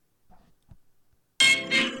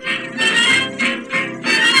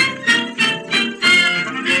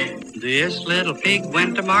This little pig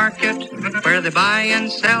went to market where they buy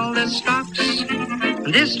and sell the stocks.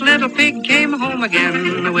 This little pig came home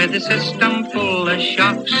again with a system full of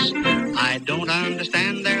shocks. I don't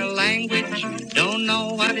understand their language, don't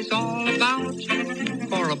know what it's all about.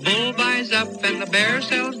 For a bull buys up and the bear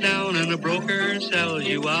sells down and a broker sells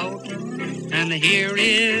you out. And here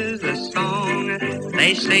is a song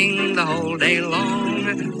they sing the whole day long.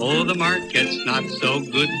 Oh, the market's not so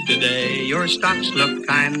good today. Your stocks look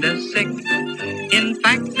kinda sick. In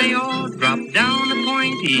fact, they all drop down a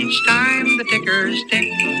point each time the tickers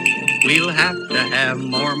tick. We'll have to have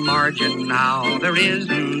more margin now, there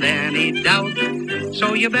isn't any doubt.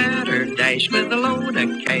 So you better dash with a load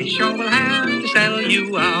of cash or we'll have to sell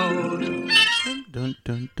you out. Dun,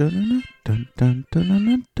 dun, dun, dun, dun,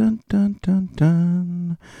 dun, dun, dun, dun,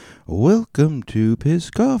 dun. Welcome to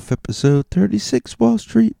Pissed Off, episode 36, Wall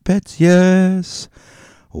Street Bets, yes.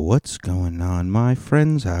 What's going on, my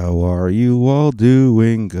friends? How are you all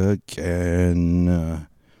doing again?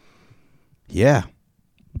 Yeah.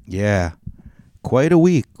 Quite a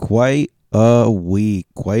week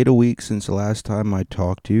since the last time I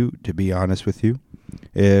talked to you, to be honest with you.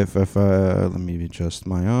 If let me adjust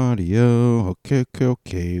my audio. Okay.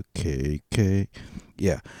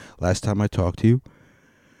 Yeah, last time I talked to you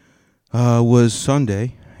was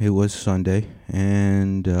Sunday. It was Sunday,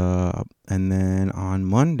 and then on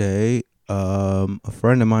Monday, a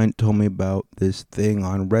friend of mine told me about this thing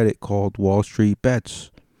on Reddit called Wall Street Bets,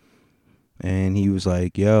 and he was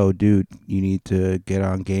like, "Yo, dude, you need to get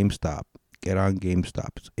on GameStop. Get on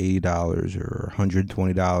GameStop. It's $80 or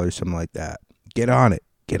 $120, something like that. Get on it.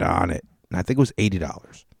 And I think it was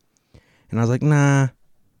 $80. And I was like, nah,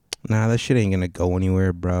 that shit ain't gonna go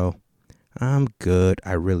anywhere, bro. I'm good.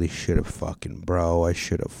 I really should have fucking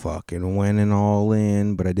went in all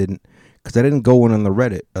in, but I didn't, because I didn't go in on the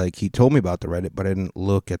Reddit. Like, he told me about the Reddit, but I didn't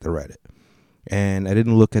look at the Reddit. And I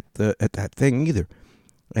didn't look at that thing either.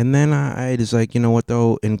 And then I was like, you know what,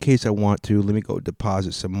 though, in case I want to, let me go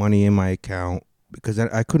deposit some money in my account, because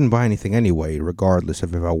I couldn't buy anything anyway, regardless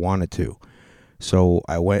of if I wanted to. So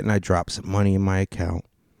I went and I dropped some money in my account,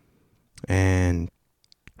 and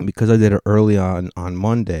because I did it early on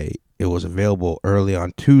Monday, it was available early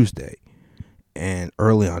on Tuesday, and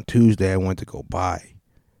early on Tuesday I went to go buy,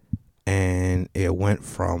 and it went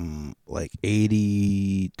from like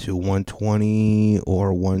 80 to 120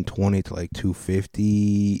 or 120 to like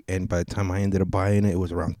 250, and by the time I ended up buying it, it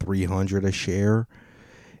was around 300 a share,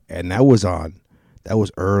 and that was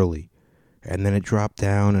early. And then it dropped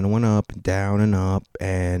down and it went up and down and up,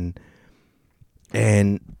 and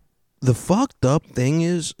the fucked up thing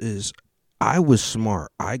is I was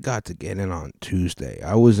smart. I got to get in on Tuesday.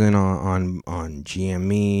 I was in on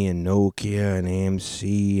GME and Nokia and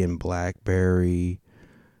AMC and BlackBerry,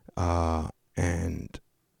 and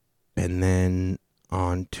then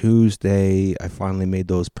on Tuesday I finally made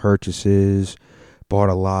those purchases. Bought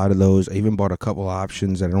a lot of those. I even bought a couple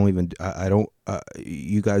options. You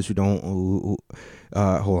guys who don't,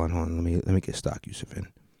 hold on. Let me get Stock Yusuf in.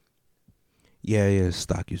 Yeah,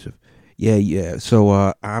 Stock Yusuf. Yeah.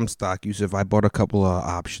 So I'm Stock Yusuf. I bought a couple of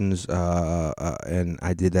options, and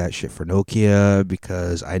I did that shit for Nokia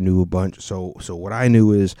because I knew a bunch. So what I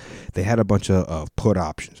knew is they had a bunch of put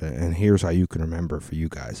options, and here's how you can remember for you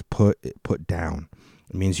guys: put down.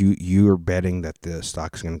 It means you're betting that the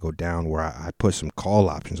stock's going to go down, where I put some call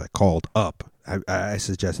options. I called up. I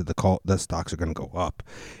suggested the stocks are going to go up,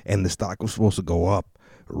 and the stock was supposed to go up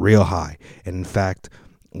real high. And in fact,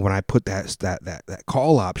 when I put that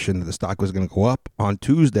call option that the stock was going to go up on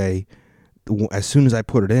Tuesday, as soon as I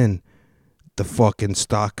put it in, the fucking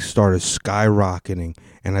stock started skyrocketing,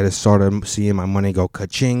 and I just started seeing my money go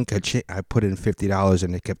ka-ching, ka-ching. I put in $50,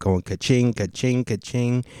 and it kept going ka-ching, ka-ching,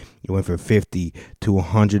 ka-ching. It went from $50 to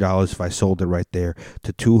 $100 if I sold it right there,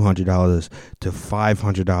 to $200 to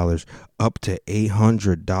 $500, up to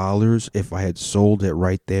 $800 if I had sold it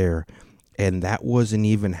right there. And that wasn't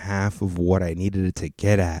even half of what I needed it to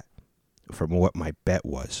get at from what my bet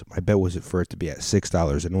was. My bet was for it to be at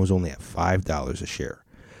 $6, and it was only at $5 a share.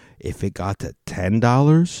 If it got to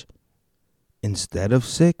 $10 instead of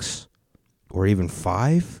 $6 or even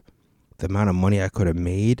 $5, the amount of money I could have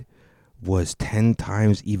made was 10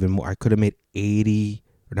 times even more. I could have made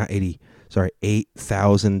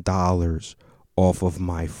 $8,000 off of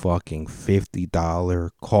my fucking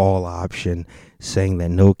 $50 call option saying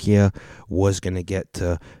that Nokia was going to get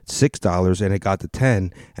to $6, and it got to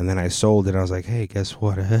 10, and then I sold it. I was like, hey, guess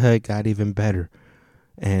what? It got even better.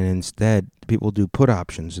 And instead, people do put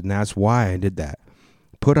options, and that's why I did that.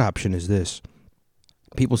 Put option is this.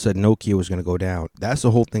 People said Nokia was going to go down. That's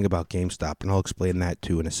the whole thing about GameStop, and I'll explain that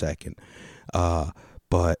too in a second.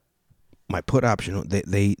 But my put option,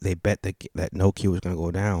 they bet that Nokia was going to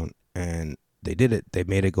go down, and they did it. They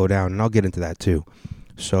made it go down, and I'll get into that too.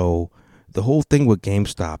 So the whole thing with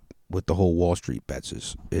GameStop, with the whole Wall Street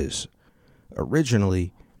bets, is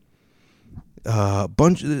originally we'll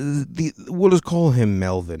just call him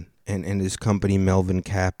Melvin and his company Melvin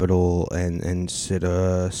Capital and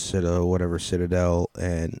Citadel,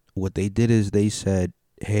 and what they did is they said,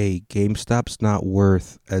 hey, GameStop's not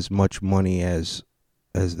worth as much money as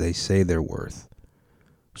they say they're worth.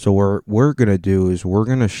 So what we're going to do is we're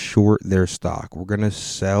going to short their stock. We're going to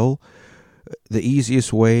sell. The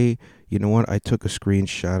easiest way, you know what? I took a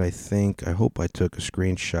screenshot, I think. I hope I took a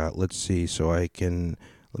screenshot. Let's see. So let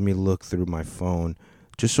me look through my phone.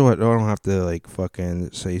 Just so I don't have to, like,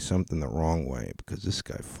 fucking say something the wrong way. Because this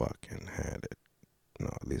guy fucking had it. No,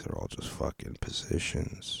 these are all just fucking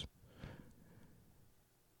positions.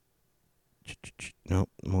 Nope,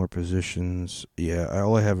 more positions. Yeah,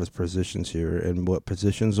 all I have is positions here, and what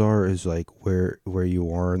positions are is like where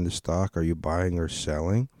you are in the stock. Are you buying or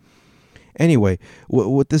selling? Anyway,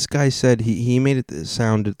 what this guy said, he made it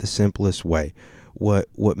sound the simplest way. What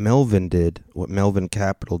Melvin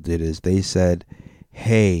Capital did is they said,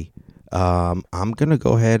 hey, I'm gonna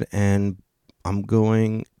go ahead and I'm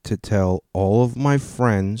going to tell all of my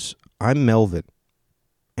friends I'm Melvin,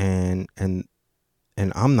 and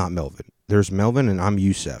I'm not Melvin. There's Melvin and I'm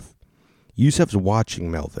Yusef. Yusef's watching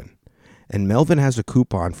Melvin. And Melvin has a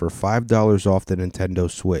coupon for $5 off the Nintendo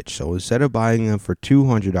Switch. So instead of buying them for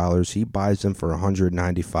 $200, he buys them for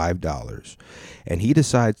 $195. And he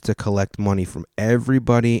decides to collect money from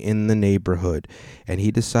everybody in the neighborhood. And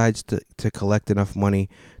he decides to collect enough money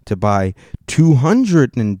to buy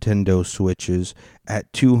 200 Nintendo Switches at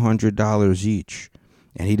 $200 each.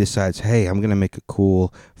 And he decides, hey, I'm going to make a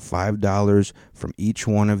cool $5 from each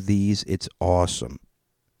one of these. It's awesome.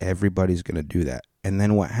 Everybody's going to do that. And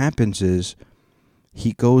then what happens is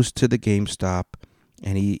he goes to the GameStop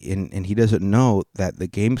and he doesn't know that the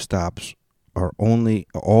GameStops are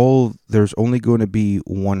there's only going to be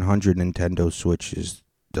 100 Nintendo Switches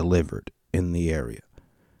delivered in the area.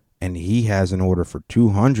 And he has an order for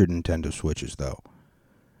 200 Nintendo Switches though.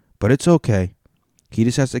 But it's okay. He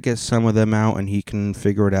just has to get some of them out and he can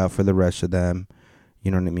figure it out for the rest of them.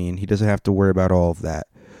 You know what I mean? He doesn't have to worry about all of that.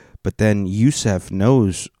 But then Yusef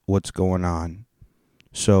knows what's going on.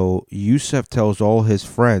 So Yusef tells all his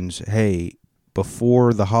friends, hey,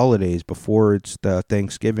 before the holidays, before it's the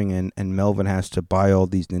Thanksgiving and Melvin has to buy all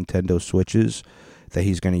these Nintendo Switches that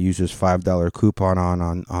he's going to use his $5 coupon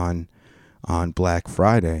on Black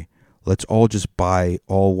Friday, let's all just buy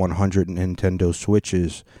all 100 Nintendo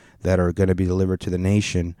Switches that are going to be delivered to the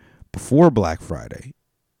nation before Black Friday.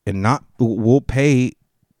 And we'll pay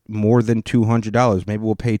more than $200. Maybe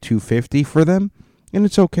we'll pay $250 for them. And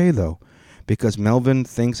it's okay though, because Melvin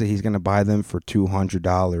thinks that he's going to buy them for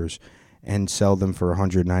 $200 and sell them for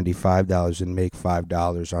 $195 and make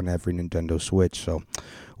 $5 on every Nintendo Switch. So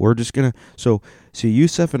we're just going to, so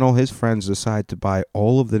Yusef and all his friends decide to buy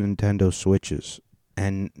all of the Nintendo Switches.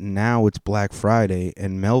 And now it's Black Friday,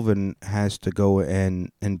 and Melvin has to go and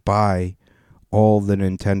buy all the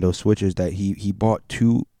Nintendo Switches that he bought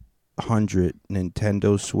 200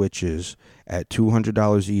 Nintendo Switches at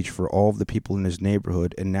 $200 each for all of the people in his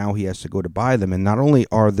neighborhood, and now he has to go to buy them. And not only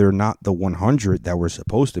are there not the 100 that were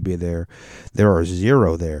supposed to be there are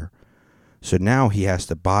 0 there. So now he has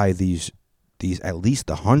to buy these at least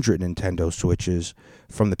 100 Nintendo Switches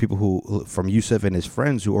from the people from Yusef and his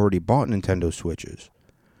friends who already bought Nintendo Switches.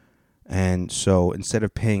 And so instead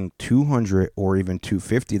of paying $200 or even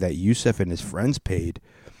 $250 that Yusef and his friends paid,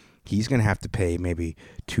 he's going to have to pay maybe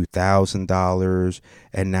 $2,000.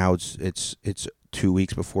 And now it's 2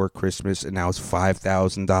 weeks before Christmas, and now it's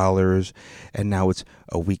 $5,000. And now it's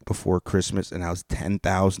a week before Christmas, and now it's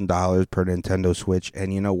 $10,000 per Nintendo Switch.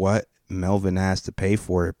 And you know what? Melvin has to pay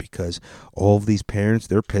for it because all of these parents,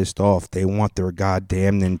 they're pissed off. They want their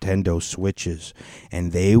goddamn Nintendo Switches,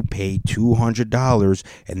 and they paid $200,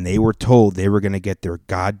 and they were told they were going to get their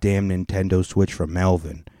goddamn Nintendo Switch from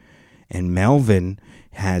Melvin. And Melvin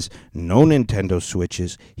has no Nintendo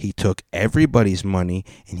Switches. He took everybody's money,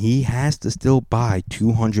 and he has to still buy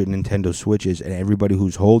 200 Nintendo Switches, and everybody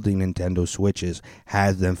who's holding Nintendo Switches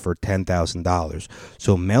has them for $10,000.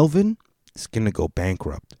 So Melvin is going to go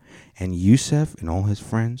bankrupt. And Yusef and all his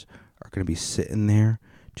friends are going to be sitting there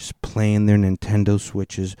just playing their Nintendo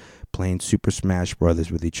Switches, playing Super Smash Brothers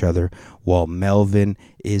with each other while Melvin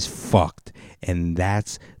is fucked. And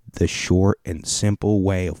that's the short and simple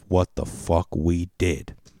way of what the fuck we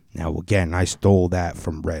did. Now, again, I stole that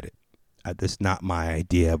from Reddit. That's not my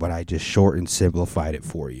idea, but I just short and simplified it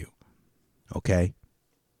for you. Okay?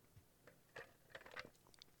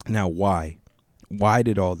 Now, why? Why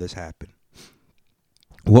did all this happen?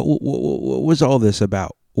 What was all this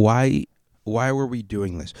about? Why were we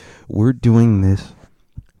doing this? We're doing this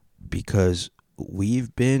because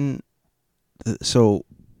we've been so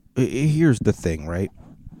here's the thing, right?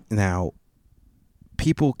 Now,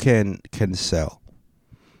 people can sell.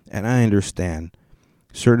 And I understand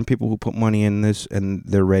certain people who put money in this and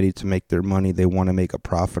they're ready to make their money, they want to make a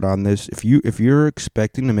profit on this. If you're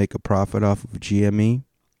expecting to make a profit off of GME,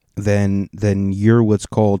 then you're what's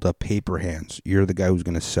called a paper hands. You're the guy who's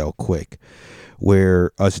going to sell quick.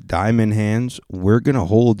 Where us diamond hands, we're going to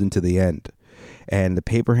hold into the end. And the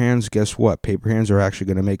paper hands, guess what? Paper hands are actually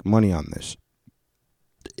going to make money on this.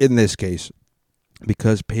 In this case,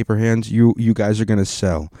 because paper hands, you guys are going to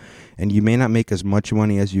sell. And you may not make as much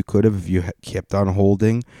money as you could have if you kept on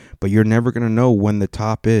holding, but you're never going to know when the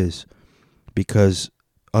top is. Because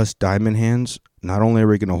us diamond hands, not only are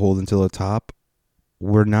we going to hold until the top,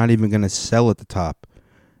 we're not even going to sell at the top.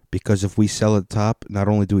 Because if we sell at the top, not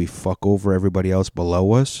only do we fuck over everybody else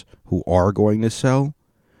below us who are going to sell,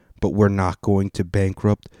 but we're not going to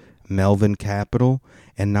bankrupt Melvin Capital.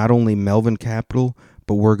 And not only Melvin Capital,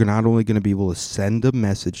 but we're not only going to be able to send a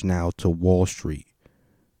message now to Wall Street.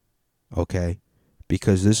 Okay?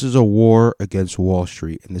 Because this is a war against Wall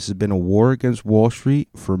Street. And this has been a war against Wall Street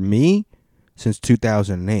for me since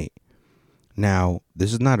 2008. Now,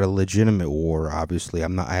 this is not a legitimate war, obviously.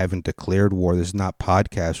 I haven't declared war. This is not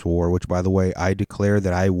podcast war, which, by the way, I declare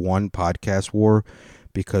that I won podcast war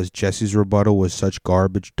because Jesse's rebuttal was such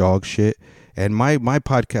garbage dog shit. And my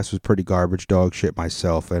podcast was pretty garbage dog shit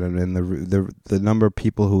myself. And the number of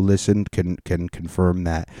people who listened can confirm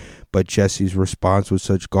that. But Jesse's response was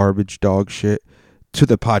such garbage dog shit to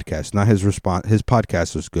the podcast. Not his response. His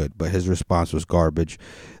podcast was good, but his response was garbage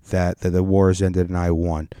that the war has ended and I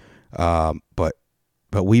won.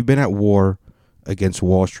 But we've been at war against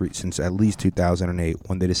Wall Street since at least 2008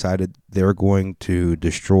 when they decided they were going to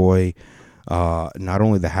destroy not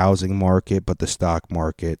only the housing market but the stock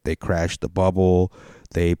market. They crashed the bubble.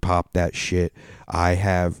 They popped that shit. I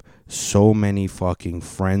have so many fucking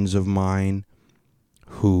friends of mine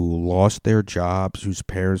who lost their jobs, whose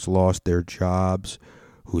parents lost their jobs,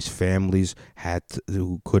 whose families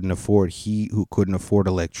who couldn't afford heat, who couldn't afford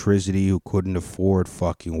electricity, who couldn't afford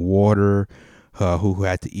fucking water, who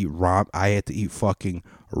had to eat I had to eat fucking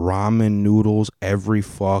ramen noodles every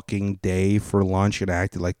fucking day for lunch, and I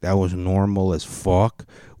acted like that was normal as fuck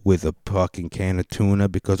with a fucking can of tuna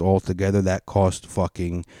because altogether that cost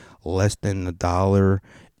fucking less than $1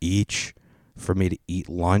 each for me to eat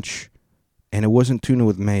lunch. And it wasn't tuna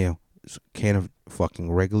with mayo. It's a can of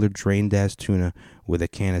fucking regular drained ass tuna with a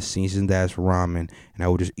can of seasoned ass ramen, and I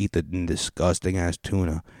would just eat the disgusting ass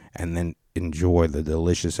tuna and then enjoy the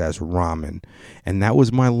delicious ass ramen. And that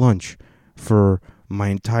was my lunch for my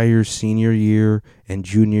entire senior year and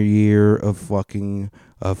junior year of fucking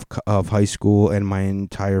of high school and my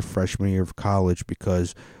entire freshman year of college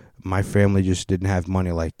because my family just didn't have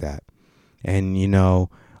money like that. And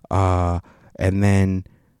and then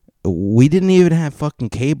we didn't even have fucking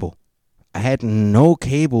cable. I had no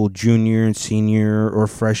cable junior and senior or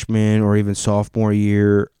freshman or even sophomore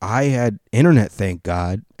year. I had internet, thank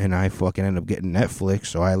God, and I fucking ended up getting Netflix.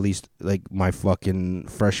 So I at least, like, my fucking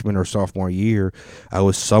freshman or sophomore year, I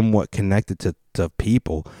was somewhat connected to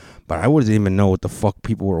people. But I wouldn't even know what the fuck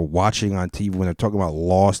people were watching on TV when they're talking about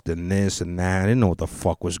Lost and this and that. I didn't know what the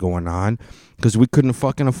fuck was going on because we couldn't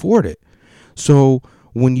fucking afford it. So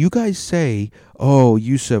when you guys say, "Oh,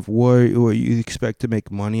 Yusuf, what you expect to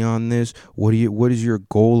make money on this? What is your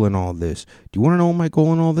goal in all this?" Do you want to know my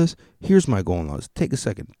goal in all this? Here's my goal in all this. Take a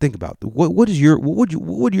second, think about it. What would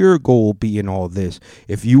your goal be in all this?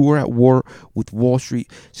 If you were at war with Wall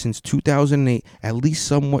Street since 2008, at least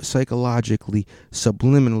somewhat psychologically,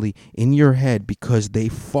 subliminally in your head, because they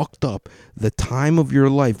fucked up the time of your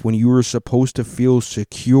life when you were supposed to feel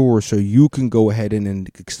secure, so you can go ahead and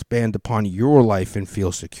expand upon your life and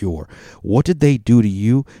feel secure. What did they do to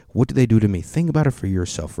you? What did they do to me? Think about it for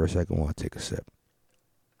yourself for a second while I take a sip.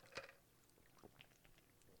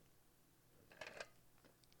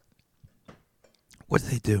 What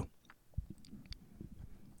did they do?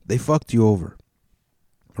 They fucked you over,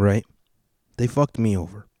 right? They fucked me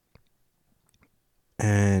over.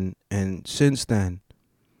 And since then,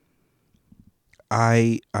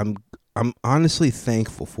 I'm honestly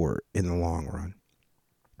thankful for it in the long run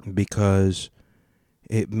because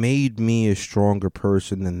it made me a stronger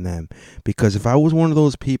person than them. Because if I was one of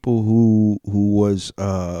those people who was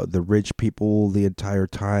the rich people the entire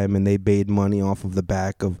time and they made money off of the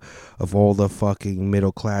back of all the fucking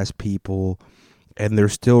middle class people and they're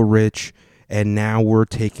still rich and now we're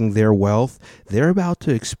taking their wealth. They're about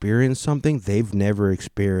to experience something they've never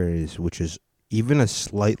experienced, which is even a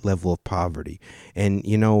slight level of poverty. And,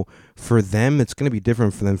 you know, for them, it's going to be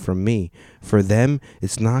different for them from me. For them,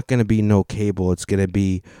 it's not going to be no cable. It's going to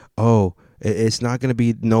be, it's not going to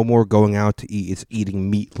be no more going out to eat. It's eating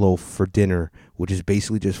meatloaf for dinner, which is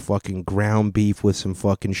basically just fucking ground beef with some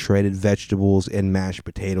fucking shredded vegetables and mashed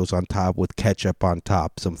potatoes on top with ketchup on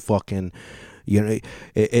top. Some fucking, you know,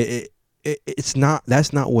 it's not,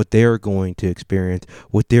 that's not what they're going to experience.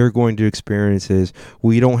 What they're going to experience is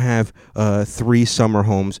we don't have 3 summer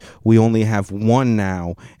homes. We only have 1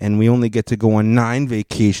 now, and we only get to go on 9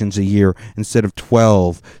 vacations a year instead of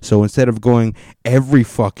 12. So instead of going every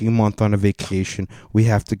fucking month on a vacation, we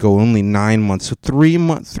have to go only 9 months. So 3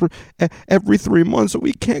 months, every 3 months, so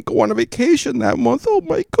we can't go on a vacation that month. Oh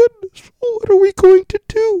my goodness, what are we going to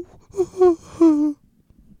do?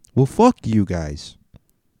 Well, fuck you guys.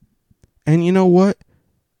 And you know what?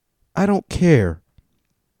 I don't care,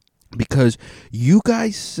 because you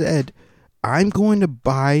guys said I'm going to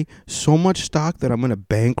buy so much stock that I'm going to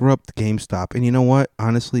bankrupt GameStop. And you know what?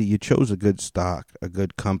 Honestly, you chose a good stock, a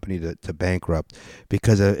good company to bankrupt,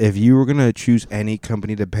 because if you were going to choose any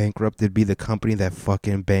company to bankrupt, it'd be the company that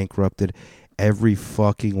fucking bankrupted every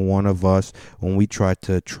fucking one of us when we tried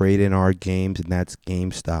to trade in our games, and that's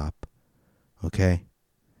GameStop. Okay?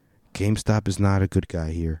 GameStop is not a good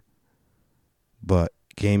guy here. But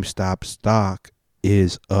GameStop stock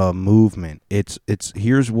is a movement. It's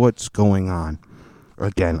here's what's going on.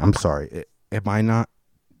 Again, I'm sorry. Am I not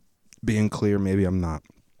being clear? Maybe I'm not.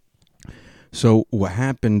 So what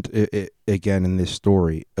happened again in this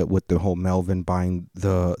story with the whole Melvin buying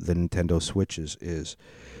the Nintendo Switches is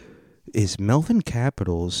Melvin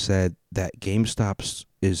Capital said that GameStop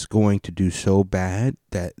is going to do so bad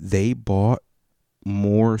that they bought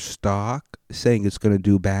more stock, saying it's going to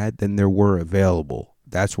do bad than there were available.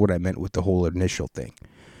 That's what I meant with the whole initial thing.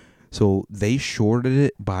 So they shorted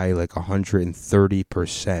it by like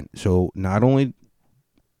 130%. So not only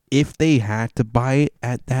if they had to buy it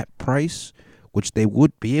at that price, which they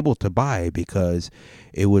would be able to buy because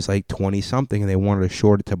it was like 20 something and they wanted to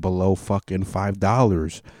short it to below fucking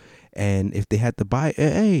 $5. And if they had to buy it,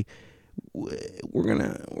 hey, we're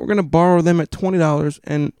gonna borrow them at $20,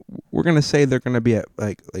 and we're gonna say they're gonna be at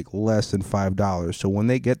like less than $5. So when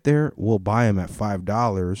they get there, we'll buy them at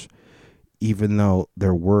 $5, even though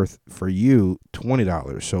they're worth for you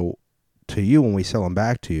 $20. So to you, when we sell them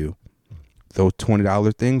back to you, those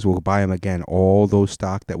 $20 things, we'll buy them again. All those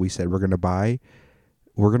stock that we said we're gonna buy,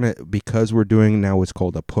 because we're doing now what's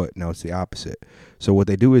called a put. Now it's the opposite. So what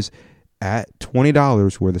they do is, at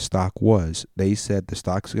 $20 where the stock was, they said the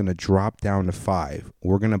stock's going to drop down to $5.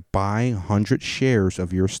 We're going to buy 100 shares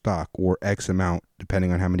of your stock, or X amount,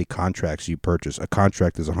 depending on how many contracts you purchase. A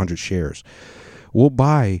contract is 100 shares. We'll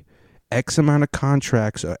buy X amount of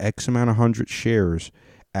contracts, or X amount of 100 shares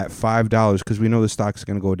at $5 because we know the stock's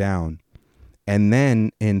going to go down. And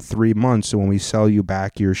then in 3 months, so when we sell you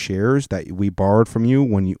back your shares that we borrowed from you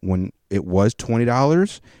when it was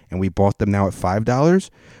 $20 and we bought them now at $5,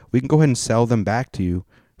 we can go ahead and sell them back to you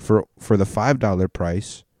for the $5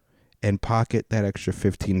 price and pocket that extra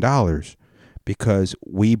 $15 because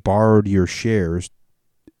we borrowed your shares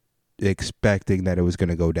expecting that it was going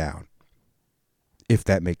to go down, if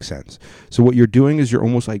that makes sense. So what you're doing is you're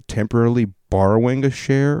almost like temporarily borrowing a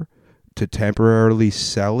share to temporarily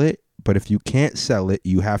sell it. But if you can't sell it,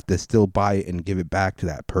 you have to still buy it and give it back to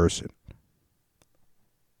that person,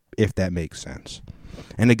 if that makes sense.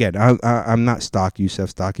 And again, I'm not Stock Youssef.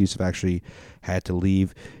 Stock Youssef actually had to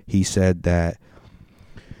leave. He said that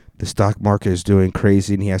the stock market is doing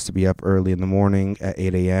crazy and he has to be up early in the morning at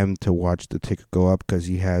 8 a.m. to watch the ticker go up because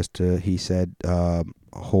he has to, he said,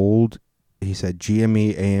 hold. He said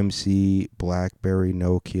GME, AMC, BlackBerry,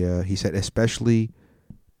 Nokia. He said especially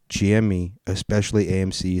GME, especially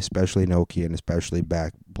AMC, especially Nokia, and especially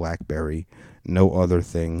BlackBerry. No other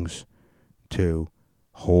things to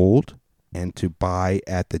hold and to buy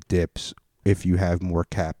at the dips if you have more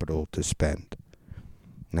capital to spend.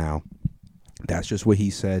 Now, that's just what he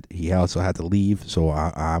said. He also had to leave, so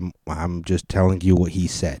I'm just telling you what he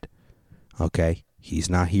said. Okay? He's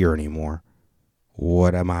not here anymore.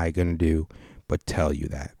 What am I going to do but tell you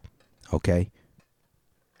that? Okay?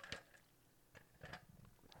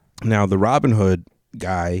 Now, the Robinhood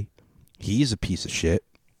guy, he's a piece of shit.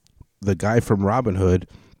 The guy from Robinhood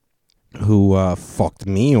who fucked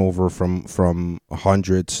me over from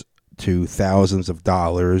hundreds to thousands of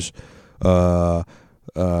dollars. What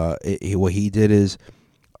he did is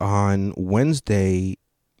on Wednesday,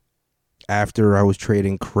 after I was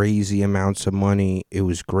trading crazy amounts of money, it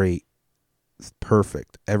was great.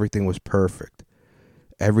 perfect. Everything was perfect.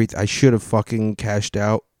 I should have fucking cashed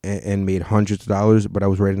out and made hundreds of dollars, but I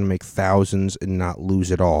was ready to make thousands and not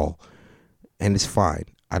lose it all. And it's fine.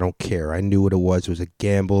 I don't care. I knew what it was. It was a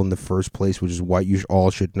gamble in the first place, which is what you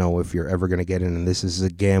all should know if you're ever going to get in. And this is a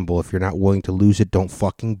gamble. If you're not willing to lose it, don't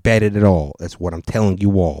fucking bet it at all. That's what I'm telling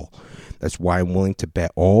you all. That's why I'm willing to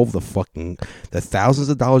bet all the thousands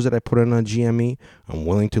of dollars that I put in on GME. I'm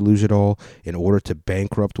willing to lose it all in order to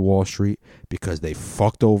bankrupt Wall Street, because they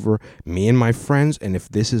fucked over me and my friends. And if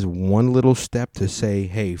this is one little step to say,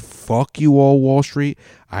 hey, fuck you all, Wall Street,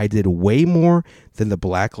 I did way more than the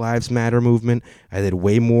Black Lives Matter movement. I did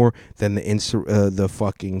way more than the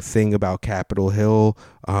fucking thing about Capitol Hill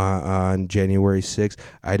on January 6th.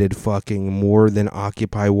 I did fucking more than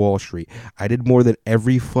Occupy Wall Street. I did more than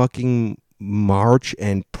every fucking march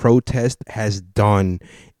and protest has done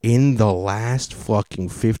in the last fucking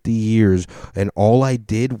 50 years. And all I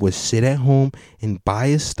did was sit at home and buy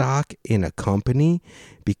a stock in a company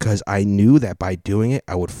because I knew that by doing it,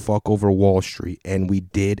 I would fuck over Wall Street. And we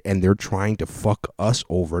did. And they're trying to fuck us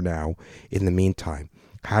over now in the meantime.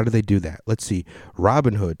 How do they do that? Let's see.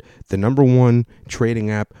 Robinhood, the number one trading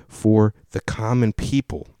app for the common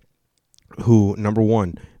people, who, number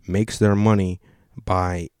one, makes their money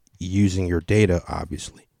by using your data,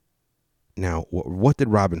 obviously. Now, what did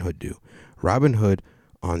Robinhood do? Robinhood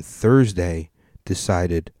on Thursday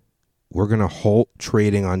decided we're going to halt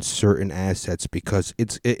trading on certain assets because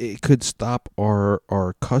it could stop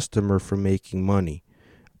our customer from making money.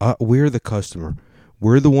 We're the customer.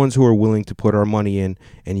 We're the ones who are willing to put our money in,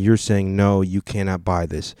 and you're saying, no, you cannot buy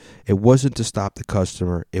this. It wasn't to stop the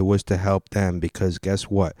customer. It was to help them, because guess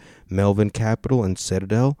what? Melvin Capital and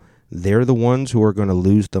Citadel, they're the ones who are going to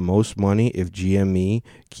lose the most money if GME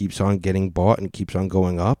keeps on getting bought and keeps on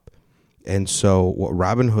going up. And so what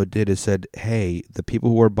Robinhood did is said, hey, the people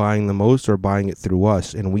who are buying the most are buying it through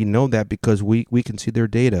us. And we know that because we can see their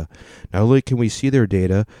data. Not only can we see their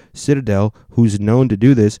data, Citadel, who's known to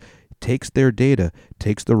do this, takes their data,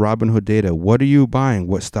 takes the Robinhood data. What are you buying?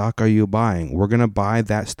 What stock are you buying? We're going to buy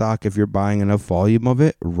that stock if you're buying enough volume of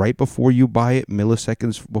it right before you buy it,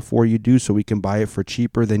 milliseconds before you do, so we can buy it for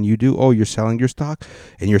cheaper than you do. Oh, you're selling your stock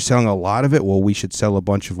and you're selling a lot of it? Well, we should sell a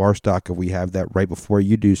bunch of our stock if we have that right before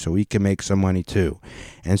you do, so we can make some money too.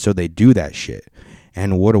 And so they do that shit.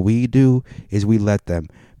 And what do? Is we let them,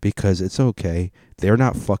 because it's okay. They're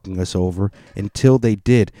not fucking us over until they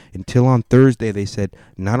did. Until on Thursday they said,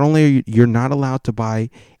 not only are you're not allowed to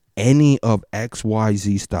buy any of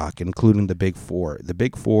XYZ stock, including the big four. The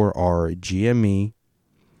big four are GME,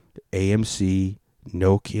 AMC,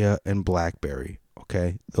 Nokia, and BlackBerry.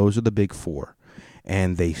 Okay? Those are the big four.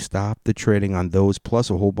 And they stopped the trading on those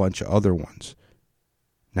plus a whole bunch of other ones.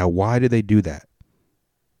 Now, why did they do that?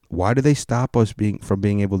 Why do they stop us from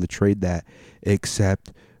being able to trade that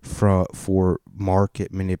except for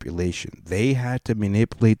market manipulation? They had to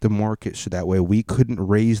manipulate the market so that way we couldn't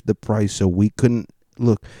raise the price, so we couldn't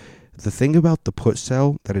look. The thing about the put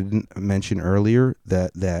sell that I didn't mention earlier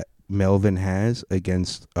that Melvin has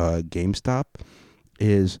against GameStop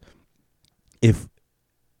is if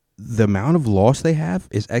the amount of loss they have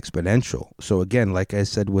is exponential. So again, like I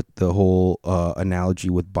said with the whole analogy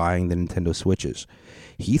with buying the Nintendo Switches,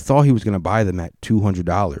 he thought he was going to buy them at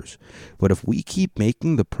 $200. But if we keep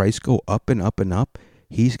making the price go up and up and up,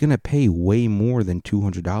 he's going to pay way more than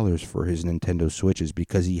 $200 for his Nintendo Switches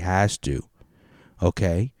because he has to.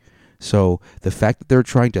 Okay? So the fact that they're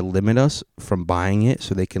trying to limit us from buying it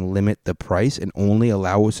so they can limit the price and only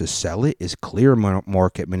allow us to sell it is clear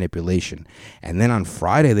market manipulation. And then on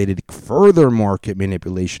Friday, they did further market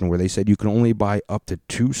manipulation where they said you can only buy up to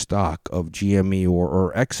 2 stock of GME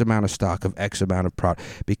or X amount of stock of X amount of product.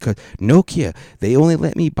 Because Nokia, they only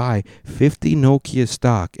let me buy 50 Nokia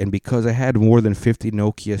stock. And because I had more than 50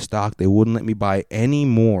 Nokia stock, they wouldn't let me buy any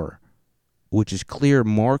more, which is clear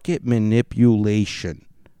market manipulation.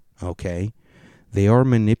 Okay, they are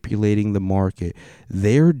manipulating the market.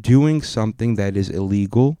 They're doing something that is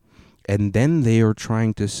illegal, and then they are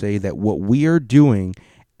trying to say that what we are doing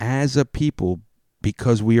as a people,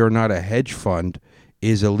 because we are not a hedge fund,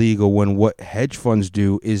 is illegal, when what hedge funds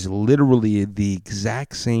do is literally the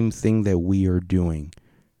exact same thing that we are doing.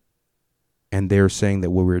 And they're saying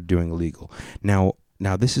that what we're doing illegal. Now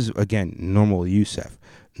this is, again, Normal Youssef.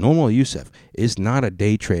 Normal Youssef is not a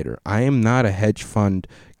day trader. I am not a hedge fund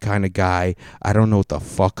kind of guy. I don't know what the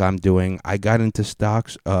fuck I'm doing. I got into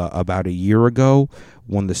stocks about a year ago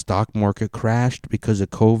when the stock market crashed because of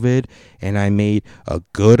COVID, and I made a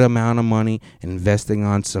good amount of money investing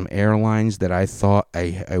on some airlines that I thought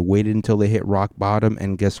I waited until they hit rock bottom,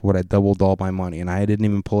 and guess what? I doubled all my money, and I didn't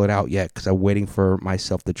even pull it out yet because I'm waiting for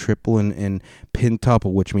myself to triple and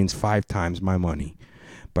quintuple, which means 5 times my money.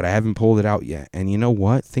 But I haven't pulled it out yet. And you know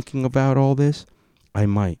what? Thinking about all this, I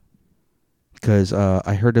might. Because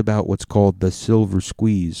I heard about what's called the silver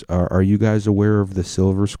squeeze. Are you guys aware of the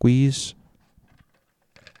silver squeeze?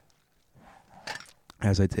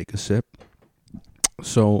 As I take a sip.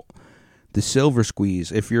 So, the silver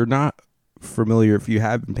squeeze, if you're not familiar, if you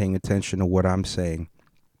have been paying attention to what I'm saying,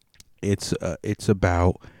 it's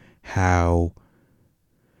about how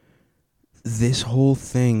this whole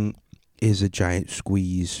thing is a giant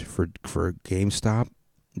squeeze for GameStop.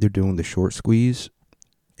 They're doing the short squeeze,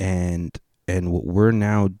 and what we're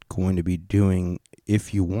now going to be doing,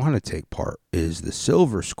 if you want to take part, is the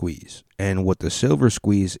silver squeeze. And what the silver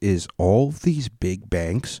squeeze is, all of these big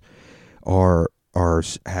banks are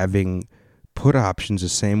having put options the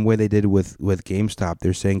same way they did with GameStop.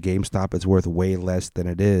 They're saying GameStop is worth way less than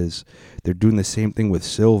it is. They're doing the same thing with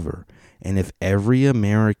silver. And if every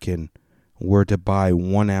American were to buy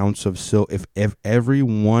 1 ounce of silver, if every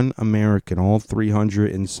one American, all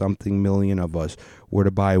 300 and something million of us, were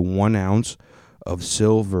to buy 1 ounce of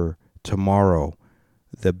silver tomorrow,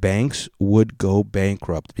 the banks would go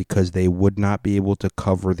bankrupt because they would not be able to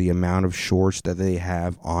cover the amount of shorts that they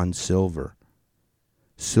have on silver.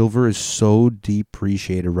 Silver is so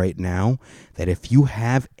depreciated right now that if you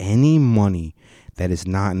have any money that is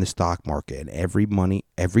not in the stock market, and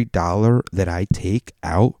every dollar that I take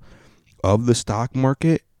out of the stock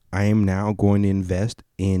market, I am now going to invest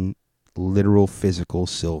in literal physical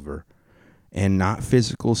silver. And not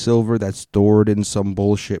physical silver that's stored in some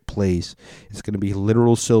bullshit place. It's going to be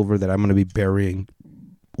literal silver that I'm going to be burying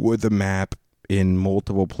with a map in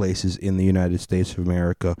multiple places in the United States of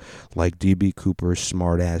America, like D.B. Cooper's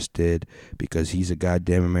smartass did, because he's a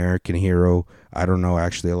goddamn American hero. I don't know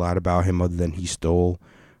actually a lot about him other than he stole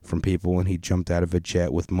from people and he jumped out of a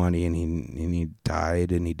jet with money and he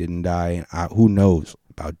died and he didn't die. And who knows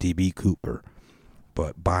about D.B. Cooper?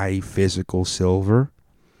 But buy physical silver.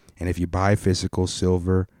 And if you buy physical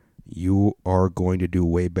silver, you are going to do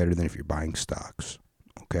way better than if you're buying stocks,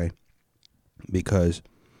 okay? Because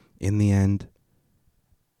in the end,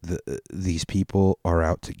 these people are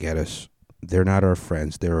out to get us. They're not our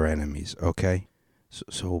friends; they're our enemies, okay?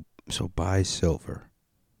 So buy silver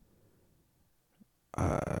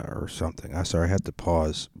or something. I'm sorry, I had to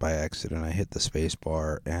pause by accident. I hit the space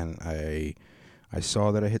bar, and I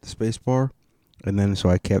saw that I hit the space bar. And then so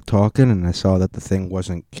I kept talking, and I saw that the thing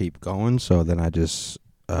wasn't keep going. So then I just,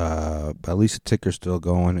 at least the ticker's still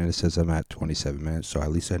going, and it says I'm at 27 minutes. So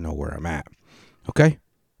at least I know where I'm at. Okay,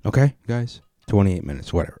 guys, 28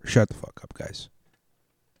 minutes, whatever. Shut the fuck up, guys.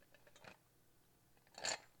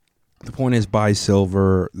 The point is, buy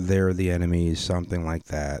silver. They're the enemies, something like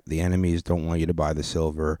that. The enemies don't want you to buy the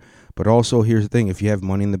silver. But also, here's the thing: if you have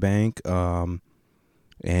money in the bank, and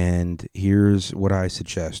here's what I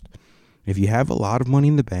suggest. If you have a lot of money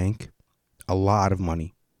in the bank, a lot of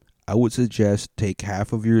money, I would suggest take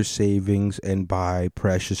half of your savings and buy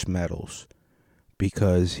precious metals.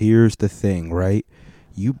 Because here's the thing, right?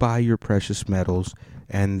 You buy your precious metals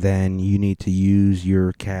and then you need to use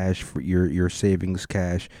your cash for your savings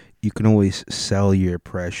cash. You can always sell your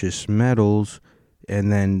precious metals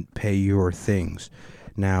and then pay your things.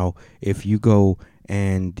 Now, if you go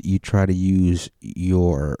and you try to use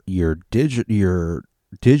your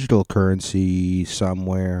digital currency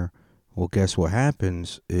somewhere, well, guess what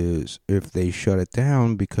happens is if they shut it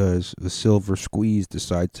down because the silver squeeze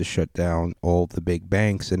decides to shut down all the big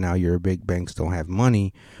banks and now your big banks don't have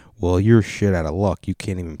money, well, you're shit out of luck. You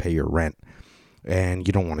can't even pay your rent, and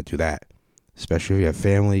you don't want to do that, especially if you have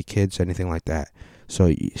family, kids, anything like that. So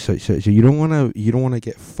you don't want to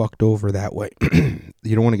get fucked over that way.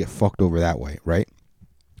 You don't want to get fucked over that way, right?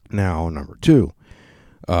 Now, number 2,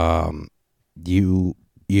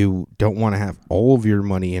 you don't want to have all of your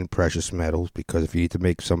money in precious metals, because if you need to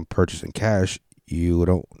make some purchase in cash,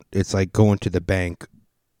 it's like going to the bank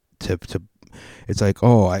it's like,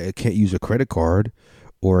 oh, I can't use a credit card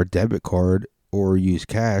or a debit card or use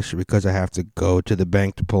cash because I have to go to the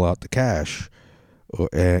bank to pull out the cash.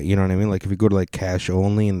 You know what I mean? Like if you go to like cash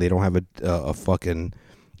only and they don't have a fucking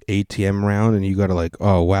ATM round, and you gotta like,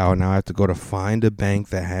 oh wow, now I have to go to find a bank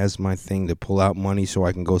that has my thing to pull out money so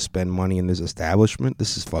I can go spend money in this establishment.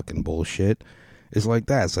 This is fucking bullshit. It's like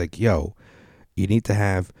that. It's like, yo, you need to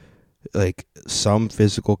have like some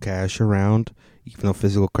physical cash around. even though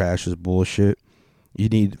physical cash is bullshit. You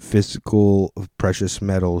need physical precious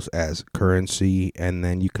metals as currency, and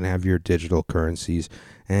then you can have your digital currencies.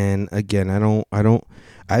 And again,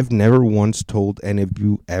 I've never once told any of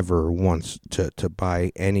you ever once to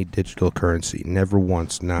buy any digital currency. Never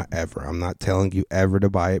once, not ever. I'm not telling you ever to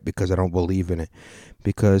buy it because I don't believe in it.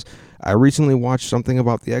 Because I recently watched something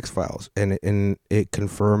about the X-Files, and it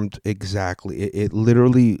confirmed exactly. It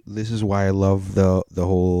literally, this is why I love the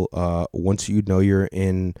whole, once you know you're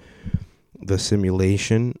in the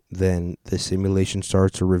simulation, then the simulation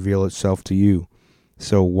starts to reveal itself to you.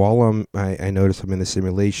 So while I notice I'm in the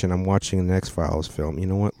simulation, I'm watching an X-Files film. You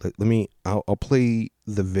know what? I'll play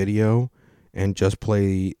the video and just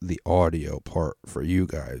play the audio part for you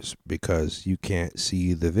guys because you can't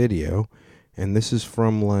see the video. And this is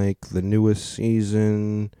from like the newest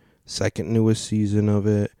season, second newest season of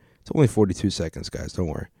it. It's only 42 seconds, guys. Don't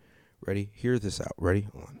worry. Ready? Hear this out. Ready?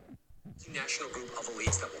 Hold on. National group of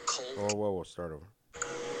elites that will cull. Whoa, start over.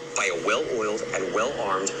 By a well-oiled and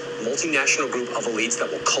well-armed multinational group of elites that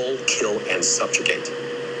will cull, kill, and subjugate.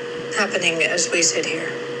 Happening as we sit here.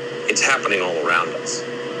 It's happening all around us.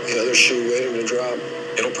 The other shoe waiting to drop.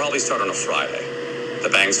 It'll probably start on a Friday. The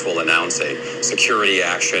banks will announce a security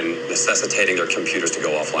action necessitating their computers to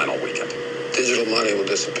go offline all weekend. Digital money will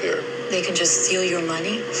disappear. They can just steal your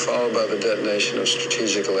money? Followed by the detonation of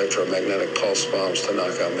strategic electromagnetic pulse bombs to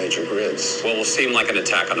knock out major grids. What will seem like an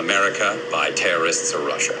attack on America by terrorists or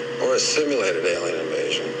Russia. Or a simulated alien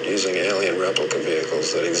invasion, using alien replica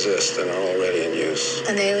vehicles that exist and are already in use.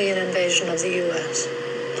 An alien invasion of the U.S.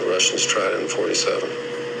 The Russians tried it in 47.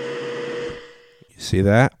 You see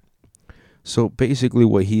that? So basically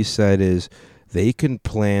what he said is they can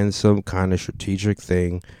plan some kind of strategic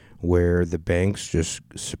thing where the banks just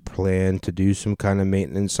plan to do some kind of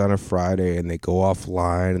maintenance on a Friday and they go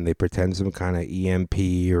offline and they pretend some kind of EMP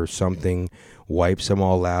or something wipes them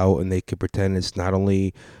all out, and they could pretend it's not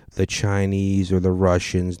only the Chinese or the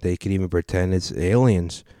Russians, they could even pretend it's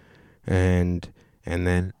aliens. And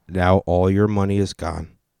then now all your money is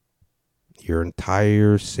gone. Your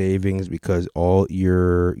entire savings, because all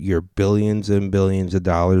your billions and billions of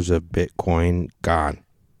dollars of Bitcoin gone.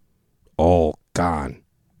 All gone.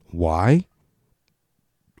 Why?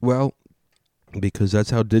 Well, because that's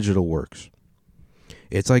how digital works.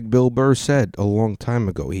 It's like Bill Burr said a long time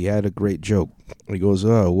ago. He had a great joke. He goes,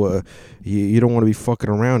 you don't want to be fucking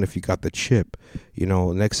around if you got the chip. You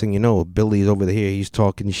know, next thing you know, Billy's over here, he's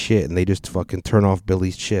talking shit, and they just fucking turn off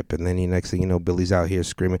Billy's chip. And then next thing you know, Billy's out here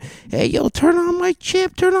screaming, hey, yo, turn on my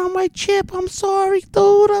chip, I'm sorry,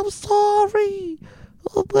 dude, I'm sorry.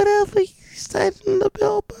 Oh, whatever he said in the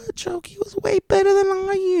Bill Burr joke, he was way better than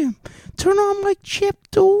I am. Turn on my chip,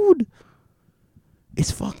 dude.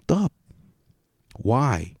 It's fucked up.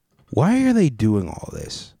 Why? Why are they doing all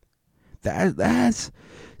this? That's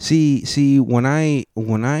see when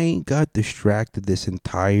I got distracted this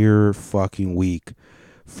entire fucking week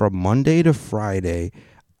from Monday to Friday,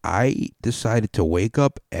 I decided to wake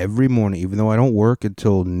up every morning, even though I don't work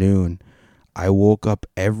until noon. I woke up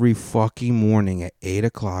every fucking morning at 8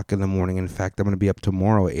 o'clock in the morning. In fact, I'm going to be up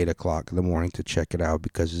tomorrow at 8 o'clock in the morning to check it out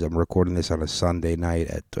because I'm recording this on a Sunday night.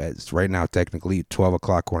 It's right now technically 12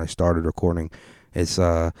 o'clock when I started recording. It's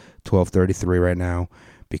 12:33 right now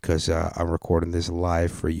because I'm recording this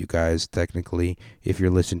live for you guys technically if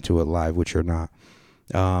you're listening to it live, which you're not.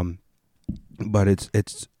 But it's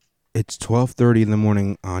 12:30 in the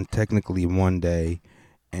morning on technically one day.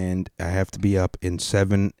 And I have to be up in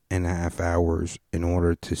 7.5 hours in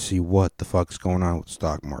order to see what the fuck's going on with the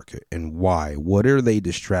stock market and why. What are they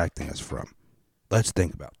distracting us from? Let's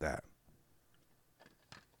think about that.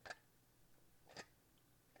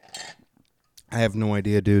 I have no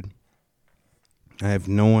idea, dude. I have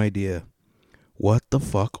no idea. What the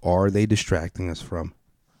fuck are they distracting us from?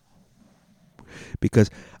 Because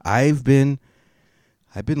I've been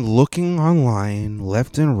looking online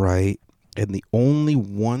left and right. And the only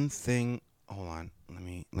one thing, hold on,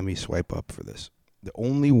 let me swipe up for this. The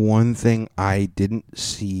only one thing I didn't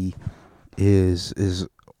see is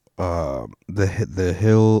the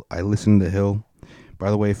Hill. I listened to Hill. By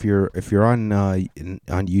the way, if you're on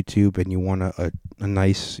YouTube and you want a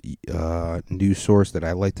nice news source that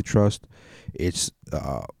I like to trust, it's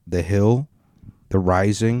the Hill. The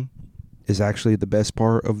Rising is actually the best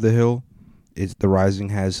part of the Hill. It's The Rising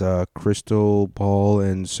has Crystal Ball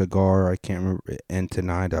and Cigar. I can't remember. And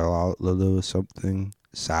Tonight, something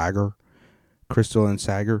Sagar, Crystal and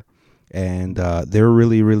Sagar, And they're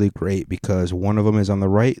really, really great because one of them is on the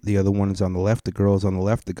right, the other one is on the left. The girl is on the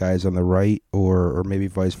left, the guy is on the right, or maybe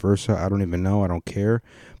vice versa. I don't even know. I don't care.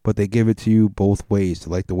 But they give it to you both ways,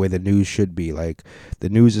 like the way the news should be. Like, the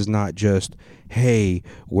news is not just, hey,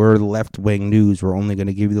 we're left-wing news, we're only going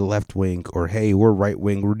to give you the left wing, or hey, we're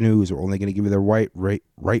right-wing news, we're only going to give you the right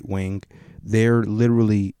wing. They're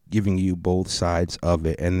literally giving you both sides of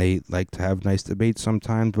it, and they like to have nice debates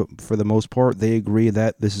sometimes, but for the most part, they agree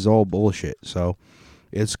that this is all bullshit. So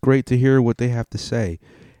it's great to hear what they have to say.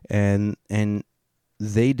 And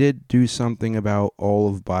they did do something about all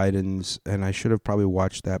of Biden's, and I should have probably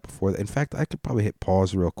watched that before. In fact, I could probably hit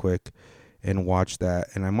pause real quick and watch that,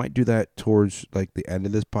 and I might do that towards like the end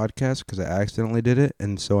of this podcast because I accidentally did it,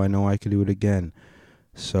 and so I know I can do it again.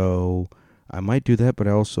 So I might do that, but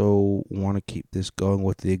I also want to keep this going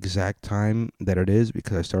with the exact time that it is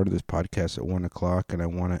because I started this podcast at 1 o'clock and I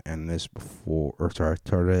want to end this I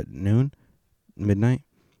started at midnight.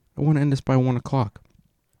 I want to end this by 1 o'clock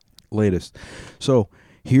latest. So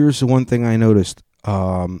here's the one thing I noticed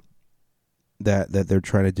that they're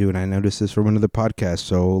trying to do, and I noticed this from another podcast.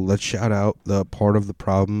 So let's shout out the Part of the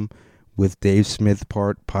Problem with Dave Smith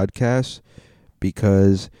podcast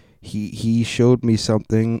because he showed me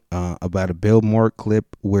something about a Bill Maher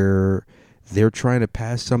clip where they're trying to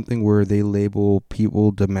pass something where they label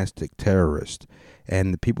people domestic terrorists.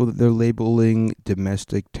 And the people that they're labeling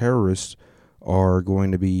domestic terrorists are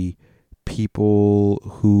going to be people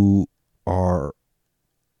who are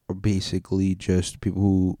basically just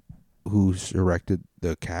people who erected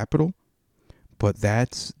the Capitol. But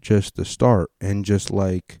that's just the start. And just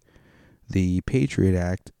like the Patriot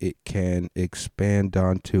Act, it can expand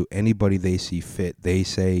onto anybody they see fit. They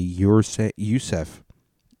say, Yusef,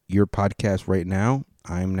 your podcast right now,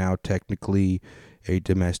 I'm now technically a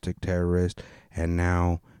domestic terrorist. And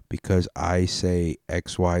now, because I say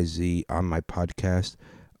XYZ on my podcast,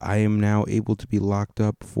 I am now able to be locked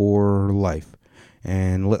up for life.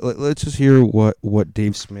 And let's just hear what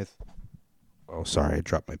Dave Smith... Oh, sorry, I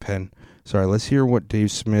dropped my pen. Sorry, let's hear what Dave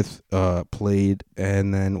Smith played,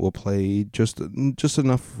 and then we'll play just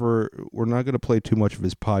enough for... We're not going to play too much of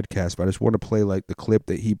his podcast, but I just want to play like the clip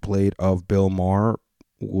that he played of Bill Maher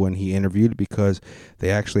when he interviewed, because they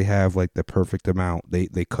actually have like the perfect amount.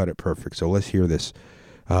 They cut it perfect. So let's hear this.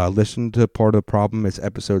 Listen to Part of the Problem. It's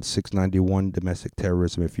episode 691, Domestic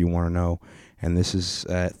Terrorism, if you want to know. And this is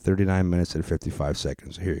at 39 minutes and 55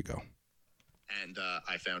 seconds. Here you go. And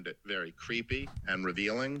I found it very creepy and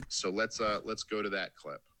revealing. So let's go to that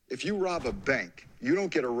clip. If you rob a bank, you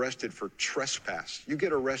don't get arrested for trespass. You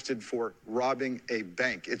get arrested for robbing a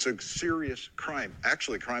bank. It's a serious crime,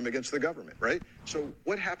 actually crime against the government, right? So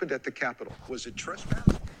what happened at the Capitol? Was it trespass?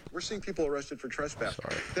 We're seeing people arrested for trespass.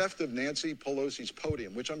 Theft of Nancy Pelosi's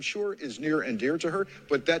podium, which I'm sure is near and dear to her,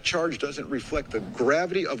 but that charge doesn't reflect the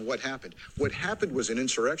gravity of what happened. What happened was an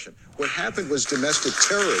insurrection. What happened was domestic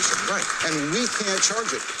terrorism. Right. And we can't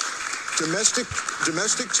charge it.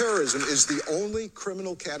 Domestic terrorism is the only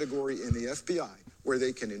criminal category in the FBI where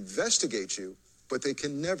they can investigate you, but they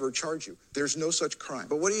can never charge you. There's no such crime.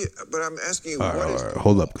 But I'm asking you, all right,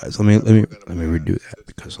 hold up, guys. Let me redo that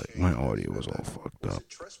because like my audio was all fucked up.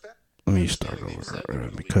 Let me start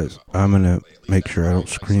over because I'm gonna make sure I don't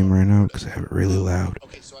scream right now because I have it really loud.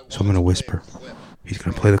 So I'm gonna whisper. He's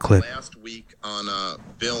gonna play the clip. Last week on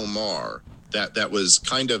Bill Maher, that was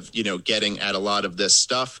kind of getting at a lot of this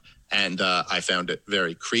stuff, and I found it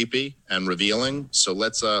very creepy and revealing. So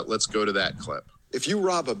let's go to that clip. If you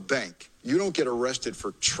rob a bank, you don't get arrested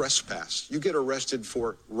for trespass. You get arrested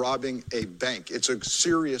for robbing a bank. It's a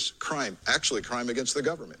serious crime, actually crime against the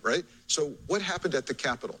government, right? So what happened at the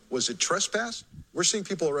Capitol? Was it trespass? We're seeing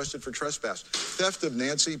people arrested for trespass. Theft of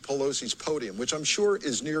Nancy Pelosi's podium, which I'm sure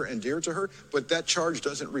is near and dear to her, but that charge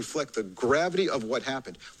doesn't reflect the gravity of what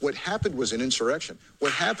happened. What happened was an insurrection.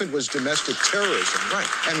 What happened was domestic terrorism. Right.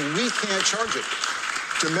 And we can't charge it.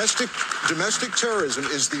 Domestic terrorism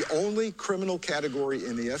is the only criminal category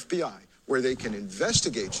in the FBI where they can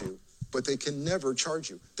investigate you, but they can never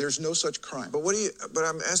charge you. There's no such crime. But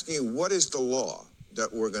I'm asking you, what is the law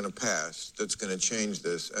that we're going to pass that's going to change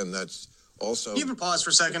this? And that's also... You can pause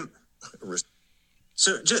for a second.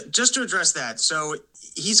 So just to address that, so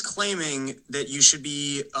he's claiming that you should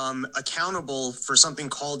be accountable for something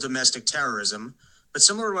called domestic terrorism. But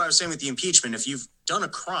similar to what I was saying with the impeachment, if you've done a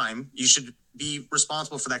crime, you should be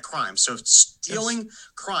responsible for that crime. So stealing,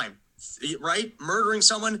 crime, right? Murdering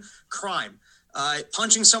someone, crime.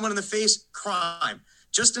 Punching someone in the face, crime.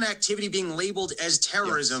 Just an activity being labeled as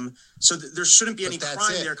terrorism, so that there shouldn't be any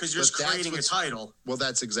crime there because you're just creating a title. Well,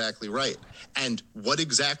 that's exactly right. And what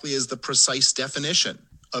exactly is the precise definition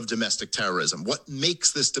of domestic terrorism? What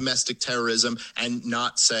makes this domestic terrorism and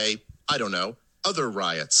not, say, I don't know, other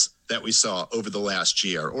riots that we saw over the last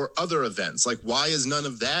year or other events? Like, why is none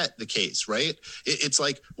of that the case, right? It's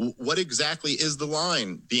like, what exactly is the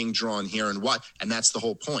line being drawn here and why? And that's the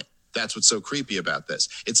whole point. That's what's so creepy about this.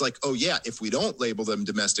 It's like, oh yeah, if we don't label them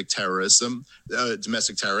domestic terrorists, then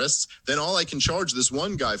all I can charge this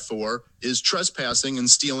one guy for is trespassing and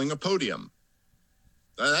stealing a podium.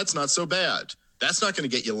 That's not so bad. That's not going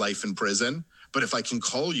to get you life in prison. But if I can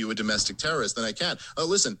call you a domestic terrorist, then I can.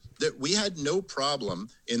 Listen, we had no problem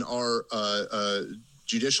in our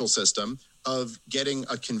judicial system of getting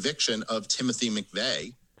a conviction of Timothy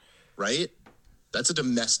McVeigh, right? That's a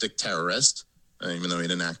domestic terrorist, even though he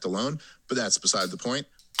didn't act alone. But that's beside the point.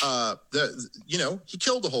 He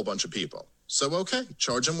killed a whole bunch of people. So, okay,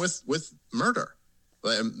 charge him with murder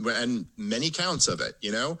and many counts of it,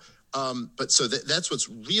 But so that's what's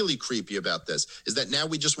really creepy about this, is that now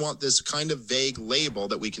we just want this kind of vague label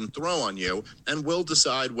that we can throw on you, and we'll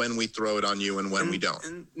decide when we throw it on you and when we don't.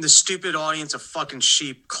 And the stupid audience of fucking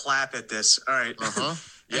sheep clap at this. All right. Uh-huh.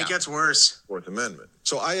 It gets worse. Fourth Amendment.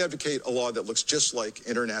 So I advocate a law that looks just like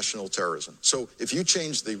international terrorism. So if you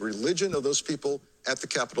change the religion of those people at the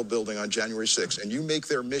Capitol building on January 6th and you make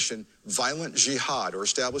their mission violent jihad or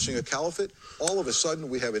establishing a caliphate, all of a sudden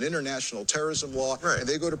we have an international terrorism law, and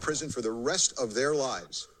they go to prison for the rest of their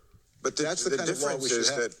lives. But that's the kind of law we should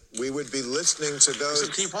have. That we would be listening to those.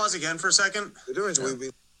 Can you pause again for a second? The difference would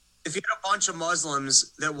be, if you had a bunch of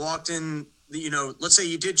Muslims that walked in, let's say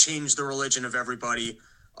you did change the religion of everybody,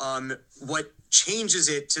 what changes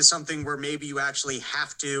it to something where maybe you actually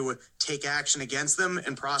have to take action against them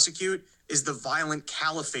and prosecute is the violent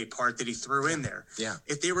caliphate part that he threw in there. Yeah.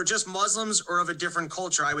 If they were just Muslims or of a different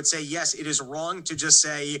culture, I would say, yes, it is wrong to just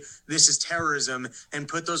say this is terrorism and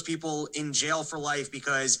put those people in jail for life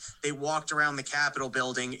because they walked around the Capitol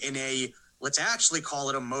building in a, let's actually call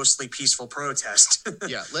it a mostly peaceful protest.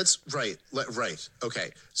 Yeah, right.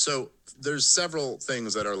 Okay, so there's several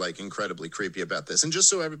things that are like incredibly creepy about this. And just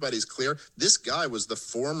so everybody's clear, this guy was the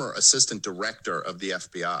former assistant director of the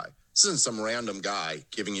FBI. This isn't some random guy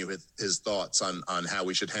giving you his thoughts on how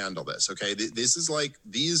we should handle this, okay? This is like,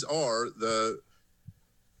 these are the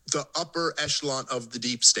upper echelon of the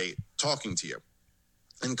deep state talking to you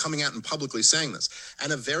and coming out and publicly saying this.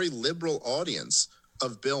 And a very liberal audience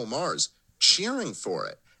of Bill Maher's cheering for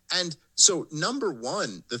it. And so, number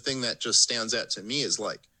one, the thing that just stands out to me is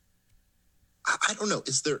like, I don't know,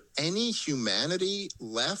 is there any humanity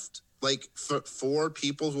left, like, for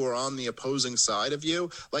people who are on the opposing side of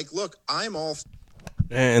you? Like, look, I'm all...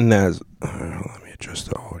 And that's... let me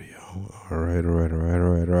adjust the audio. All right,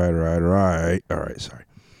 sorry.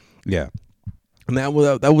 Yeah. And that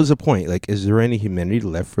was the point. Like, is there any humanity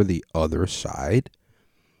left for the other side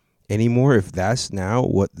anymore? If that's now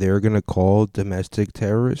what they're going to call domestic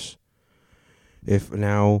terrorists? If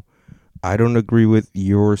now I don't agree with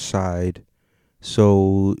your side...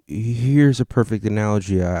 So here's a perfect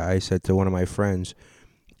analogy I said to one of my friends,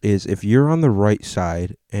 is if you're on the right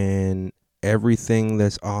side and everything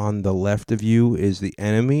that's on the left of you is the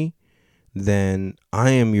enemy, then I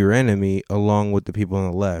am your enemy along with the people on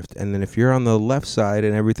the left. And then if you're on the left side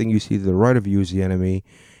and everything you see to the right of you is the enemy,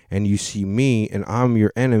 and you see me and I'm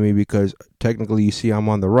your enemy because technically you see I'm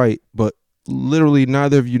on the right, but literally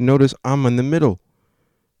neither of you notice I'm in the middle.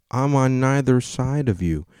 I'm on neither side of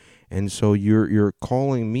you. And so you're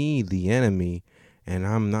calling me the enemy, and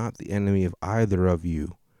I'm not the enemy of either of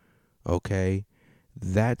you. Okay?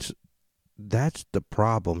 That's the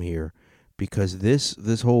problem here, because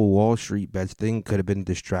this whole Wall Street bets thing could have been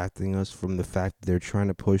distracting us from the fact that they're trying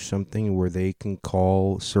to push something where they can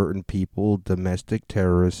call certain people domestic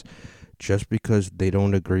terrorists just because they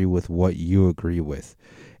don't agree with what you agree with.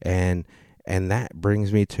 And that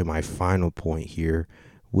brings me to my final point here,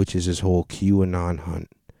 which is this whole QAnon hunt.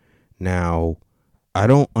 Now, I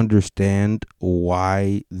don't understand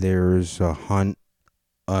why there's a hunt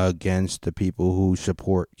against the people who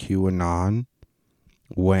support QAnon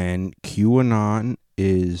when QAnon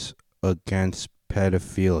is against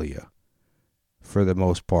pedophilia for the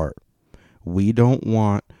most part. We don't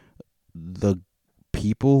want the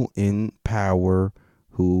people in power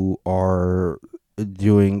who are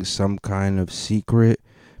doing some kind of secret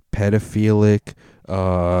pedophilic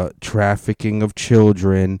trafficking of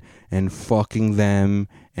children and fucking them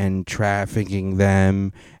and trafficking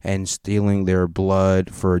them and stealing their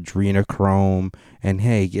blood for adrenochrome. And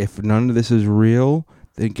hey, if none of this is real,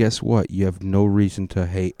 then guess what? You have no reason to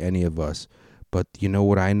hate any of us. But you know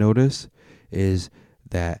what I notice is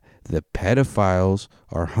that the pedophiles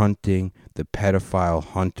are hunting the pedophile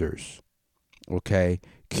hunters. Okay,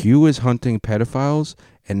 Q is hunting pedophiles,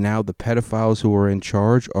 and now the pedophiles who are in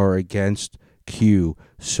charge are against Q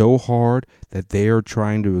so hard that they are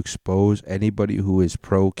trying to expose anybody who is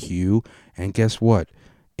pro Q. And guess what?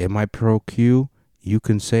 Am I pro Q? You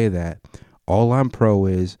can say that. All I'm pro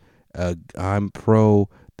is I'm pro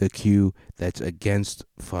the Q that's against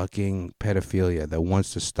fucking pedophilia, that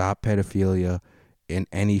wants to stop pedophilia in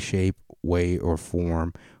any shape, way, or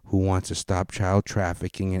form, who wants to stop child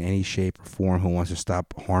trafficking in any shape or form, who wants to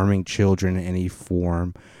stop harming children in any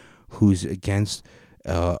form, who's against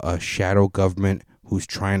a shadow government who's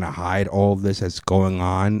trying to hide all of this that's going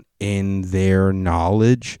on in their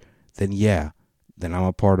knowledge, then yeah, then I'm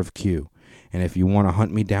a part of Q. And if you want to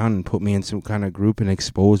hunt me down and put me in some kind of group and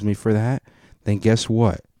expose me for that, then guess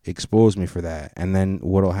what? Expose me for that. And then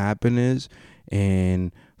what'll happen is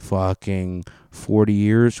in fucking 40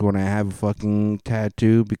 years when I have a fucking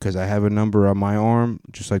tattoo because I have a number on my arm,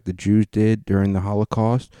 just like the Jews did during the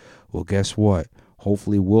Holocaust, well, guess what?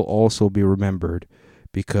 Hopefully we'll also be remembered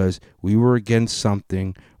because we were against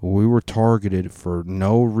something, we were targeted for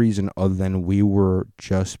no reason other than we were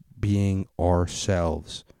just being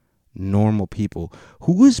ourselves. Normal people.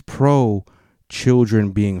 Who is pro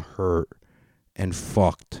children being hurt and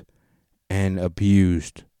fucked and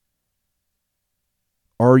abused?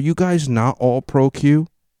 Are you guys not all pro Q?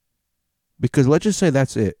 Because let's just say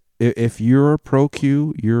that's it. If you're pro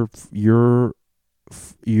Q, you're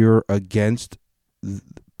against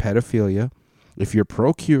pedophilia. If you're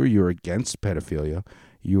pro Q, you're against pedophilia.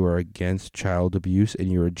 You are against child abuse, and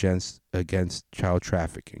you're against child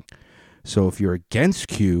trafficking. So if you're against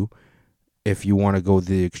Q, if you want to go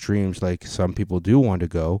the extremes like some people do want to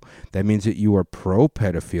go, that means that you are pro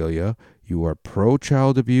pedophilia, you are pro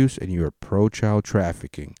child abuse, and you are pro child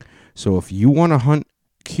trafficking. So if you want to hunt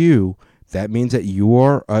Q, that means that you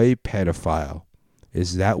are a pedophile.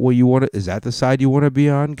 Is that what you want to, is that the side you want to be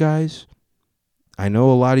on, guys? I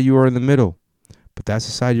know a lot of you are in the middle, but that's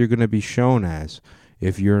the side you're going to be shown as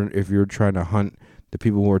if you're trying to hunt the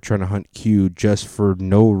people who are trying to hunt Q just for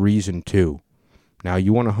no reason to. Now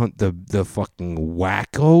you want to hunt the fucking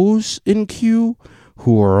wackos in Q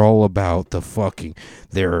who are all about the fucking,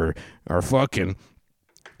 there are fucking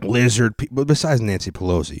lizard people, besides Nancy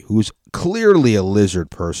Pelosi, who's clearly a lizard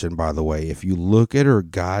person, by the way. If you look at her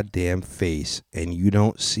goddamn face and you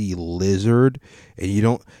don't see lizard, and you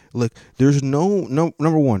don't look, there's no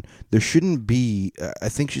number one, there shouldn't be, I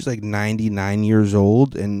think she's like 99 years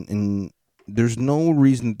old, and there's no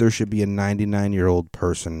reason that there should be a 99-year-old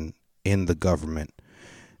person in the government.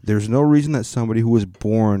 There's no reason that somebody who was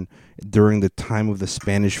born during the time of the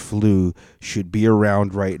Spanish flu should be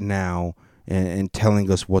around right now and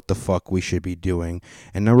telling us what the fuck we should be doing.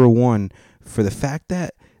 And number one, for the fact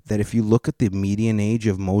that if you look at the median age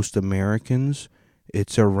of most Americans,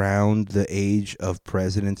 it's around the age of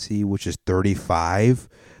presidency, which is 35.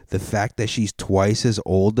 The fact that she's twice as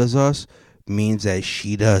old as us means that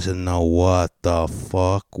she doesn't know what the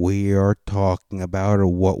fuck we are talking about or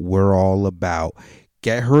what we're all about.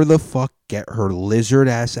 Get her lizard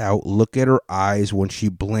ass out. Look at her eyes. When she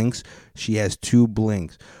blinks, she has two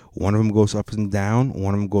blinks. One of them goes up and down.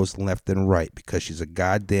 One of them goes left and right because she's a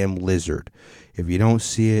goddamn lizard. If you don't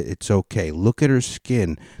see it, it's okay. Look at her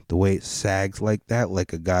skin, the way it sags like that,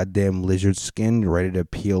 like a goddamn lizard skin, ready to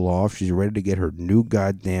peel off. She's ready to get her new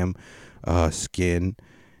goddamn skin.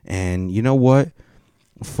 And you know what?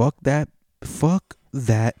 Fuck that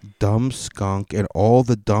dumb skunk and all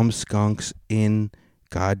the dumb skunks in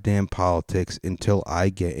goddamn politics until I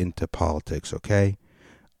get into politics, okay?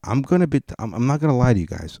 I'm not gonna lie to you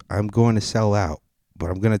guys. I'm going to sell out, but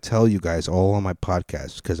I'm gonna tell you guys all on my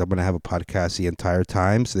podcast because I'm gonna have a podcast the entire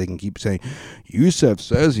time so they can keep saying, Yusef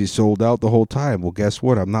says he sold out the whole time. Well, guess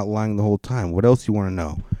what? I'm not lying the whole time. What else do you want to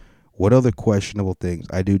know? What other questionable things?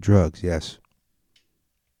 I do drugs, yes.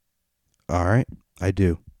 All right, I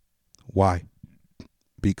do. Why?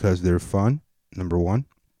 Because they're fun, number one.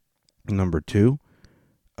 Number two,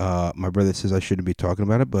 my brother says I shouldn't be talking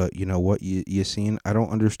about it, but you know what, you seen? I don't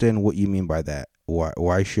understand what you mean by that.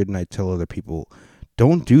 Why shouldn't I tell other people?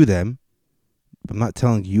 Don't do them. I'm not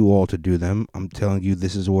telling you all to do them. I'm telling you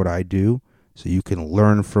this is what I do so you can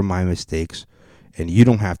learn from my mistakes and you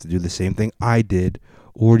don't have to do the same thing I did,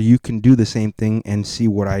 or you can do the same thing and see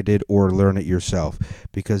what I did or learn it yourself.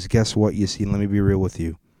 Because guess what, you see, let me be real with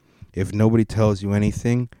you. If nobody tells you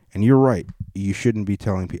anything, and you're right, you shouldn't be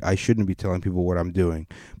telling people. I shouldn't be telling people what I'm doing.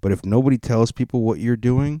 But if nobody tells people what you're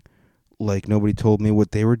doing, like nobody told me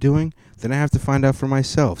what they were doing, then I have to find out for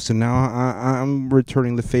myself. So now I'm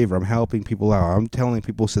returning the favor. I'm helping people out. I'm telling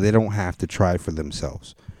people so they don't have to try for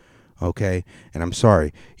themselves. Okay? And I'm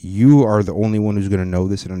sorry. You are the only one who's going to know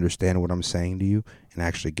this and understand what I'm saying to you and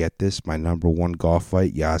actually get this. My number one golf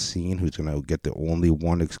fight, Yasin, who's going to get the only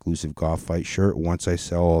one exclusive golf fight shirt once I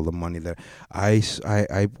sell all the money that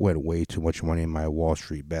I went way too much money in my Wall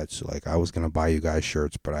Street bets. So, like, I was going to buy you guys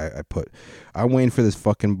shirts, but I'm waiting for this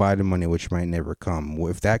fucking Biden money, which might never come.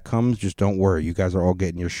 If that comes, just don't worry. You guys are all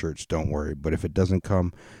getting your shirts. Don't worry. But if it doesn't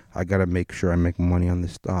come, I got to make sure I make money on the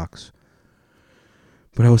stocks.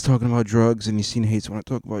 But I was talking about drugs, and Yasin hates when I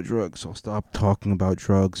talk about drugs, so I'll stop talking about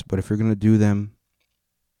drugs. But if you're going to do them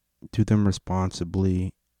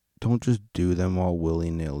responsibly. Don't just do them all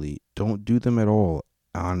willy-nilly. Don't do them at all,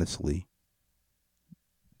 honestly.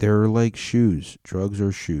 They're like shoes. Drugs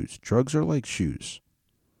are shoes. Drugs are like shoes.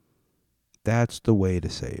 That's the way to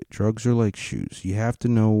say it. Drugs are like shoes. You have to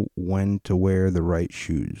know when to wear the right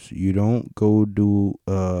shoes. You don't go do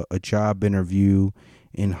a job interview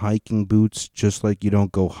in hiking boots just like you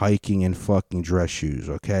don't go hiking in fucking dress shoes,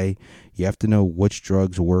 okay? You have to know which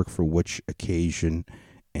drugs work for which occasion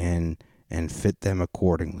and fit them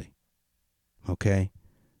accordingly, okay?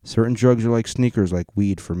 Certain drugs are like sneakers, like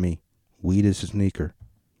weed for me. Weed is a sneaker.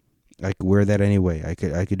 I could wear that anyway. I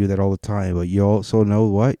could do that all the time. But you also know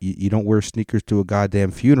what? You don't wear sneakers to a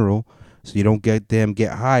goddamn funeral, so you don't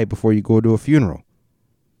get high before you go to a funeral.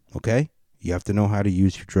 Okay? You have to know how to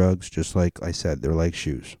use your drugs, just like I said. They're like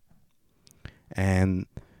shoes. And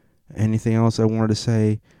anything else I wanted to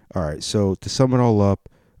say? All right, so to sum it all up,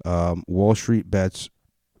 Wall Street bets,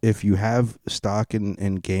 if you have stock in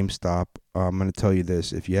GameStop, I'm going to tell you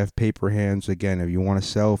this. If you have paper hands, again, if you want to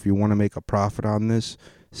sell, if you want to make a profit on this,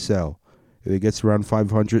 sell. If it gets around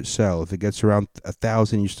 500, sell. If it gets around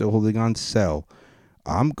 1,000, you're still holding on, sell.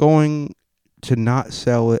 I'm going to not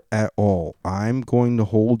sell it at all. I'm going to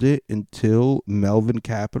hold it until Melvin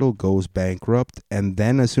Capital goes bankrupt, and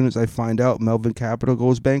then as soon as I find out Melvin Capital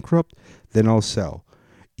goes bankrupt, then I'll sell.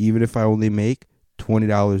 Even if I only make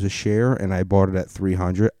 $20 a share and I bought it at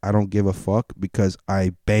 300, I don't give a fuck, because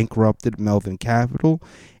I bankrupted Melvin Capital.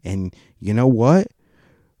 And you know what?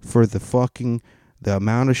 For the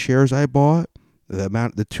amount of shares I bought, the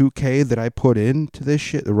 $2K that I put into this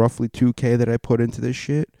shit, the roughly $2K that I put into this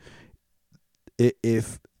shit,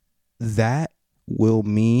 if that will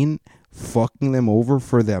mean fucking them over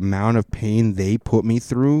for the amount of pain they put me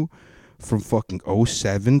through from fucking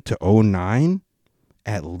 07 to 09,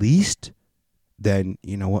 at least, then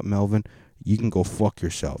you know what, Melvin? You can go fuck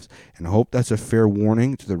yourselves. And I hope that's a fair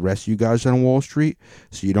warning to the rest of you guys on Wall Street,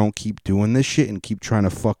 so you don't keep doing this shit and keep trying to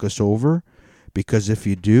fuck us over. Because if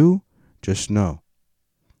you do, just know,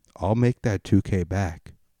 I'll make that 2K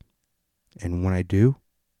back. And when I do,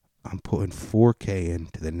 I'm putting 4K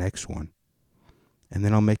into the next one. And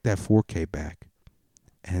then I'll make that 4K back.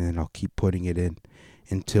 And then I'll keep putting it in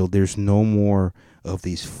until there's no more of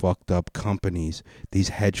these fucked up companies, these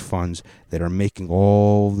hedge funds that are making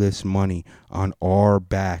all this money on our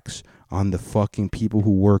backs, on the fucking people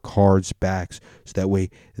who work hard's backs. So that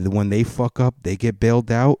way, when they fuck up, they get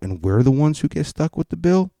bailed out, and we're the ones who get stuck with the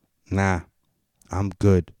bill? Nah, I'm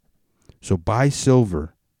good. So buy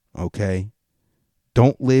silver, okay?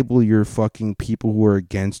 Don't label your fucking people who are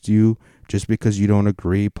against you just because you don't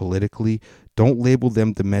agree politically. Don't label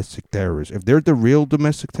them domestic terrorists. If they're the real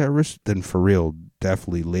domestic terrorists, then for real,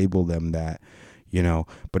 definitely label them that, you know.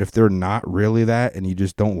 But if they're not really that and you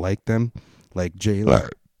just don't like them, like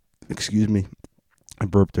J-Lat, excuse me, I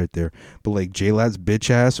burped right there, but like J-Lat's bitch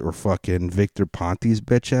ass or fucking Victor Ponte's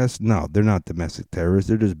bitch ass, no, they're not domestic terrorists.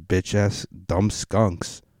 They're just bitch ass dumb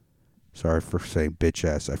skunks. Sorry for saying bitch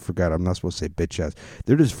ass. I forgot. I'm not supposed to say bitch ass.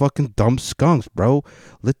 They're just fucking dumb skunks, bro.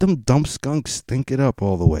 Let them dumb skunks stink it up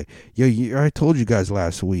all the way. Yo, I told you guys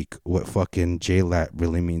last week what fucking J-Lat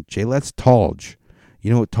really means. J-Lat's Tolge.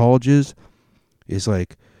 You know what Tolge is? It's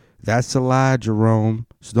like, that's a lie, Jerome.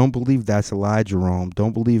 So don't believe that's a lie, Jerome.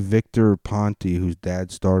 Don't believe Victor Ponte, whose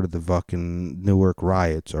dad started the fucking Newark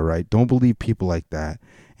riots, all right? Don't believe people like that.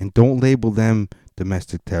 And don't label them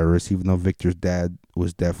domestic terrorists, even though Victor's dad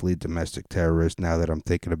was definitely a domestic terrorist. Now that I'm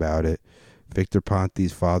thinking about it, Victor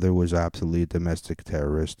Ponte's father was absolutely a domestic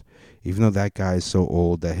terrorist, even though that guy is so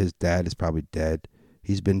old that his dad is probably dead.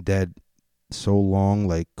 He's been dead so long,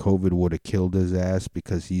 like COVID would have killed his ass,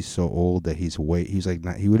 because he's so old that he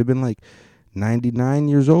would have been like 99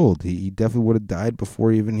 years old. He definitely would have died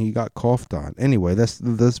before even he got coughed on. Anyway, that's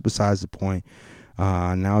besides the point.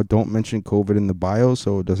 Now, don't mention COVID in the bio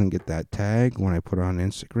so it doesn't get that tag when I put it on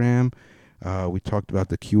Instagram. We talked about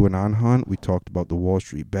the QAnon hunt. We talked about the Wall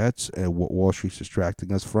Street bets and what Wall Street's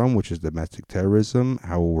distracting us from, which is domestic terrorism,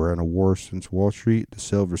 how we're in a war since Wall Street, the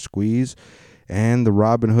silver squeeze, and the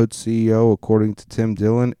Robinhood CEO, according to Tim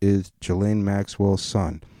Dillon, is Ghislaine Maxwell's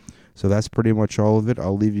son. So that's pretty much all of it.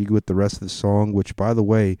 I'll leave you with the rest of the song, which, by the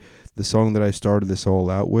way, the song that I started this all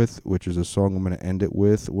out with, which is a song I'm going to end it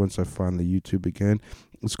with once I find the YouTube again,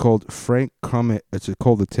 it's called Frank Comet. It's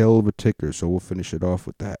called The Tale of a Ticker, so we'll finish it off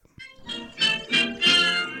with that.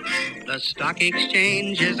 The stock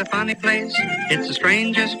exchange is a funny place. It's the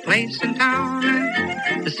strangest place in town.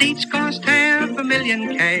 The seats cost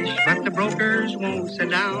 $500,000 cash, but the brokers won't sit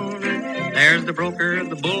down. There's the broker,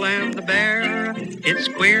 the bull, and the bear. It's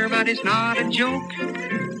queer, but it's not a joke.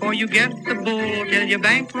 For you get the bull till your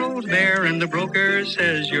bankrolls bare, and the broker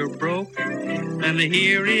says you're broke. And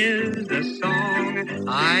here is the song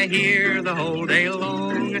I hear the whole day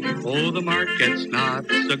long. Oh, the market's not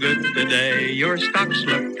so good today. Your stocks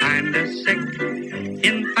look kinda sick.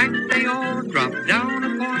 In fact, they all drop down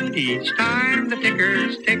a point each time the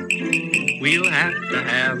tickers tick. We'll have to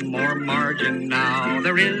have more margin now,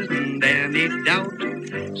 there isn't any doubt.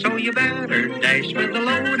 So you better dash with a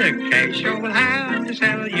load of cash or we'll have to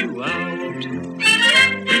sell you out.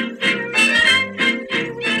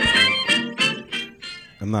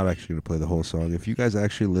 I'm not actually going to play the whole song. If you guys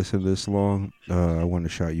actually listen to this long, I want to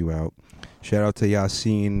shout you out. Shout out to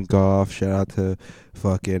Yassine Goff. Shout out to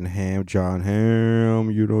fucking John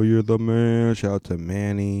Ham. You know you're the man. Shout out to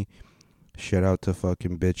Manny. Shout out to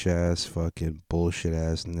fucking bitch ass, fucking bullshit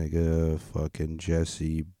ass nigga, fucking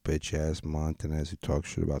Jesse, bitch ass Montanez who talks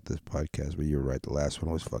shit about this podcast. But you're right, the last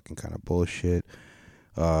one was fucking kind of bullshit.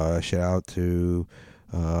 Shout out to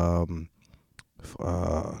who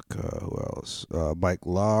else? Mike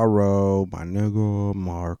Laro, my nigga,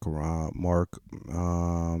 Mark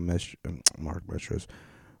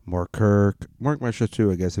Meshra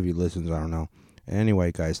too, I guess, if he listens, I don't know.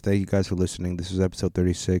 Anyway, guys, thank you guys for listening. This is episode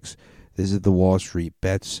 36. This is the Wall Street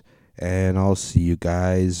Bets, and I'll see you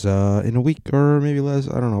guys in a week or maybe less.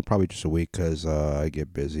 I don't know, probably just a week because I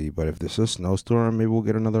get busy. But if there's a snowstorm, maybe we'll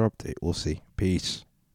get another update. We'll see. Peace.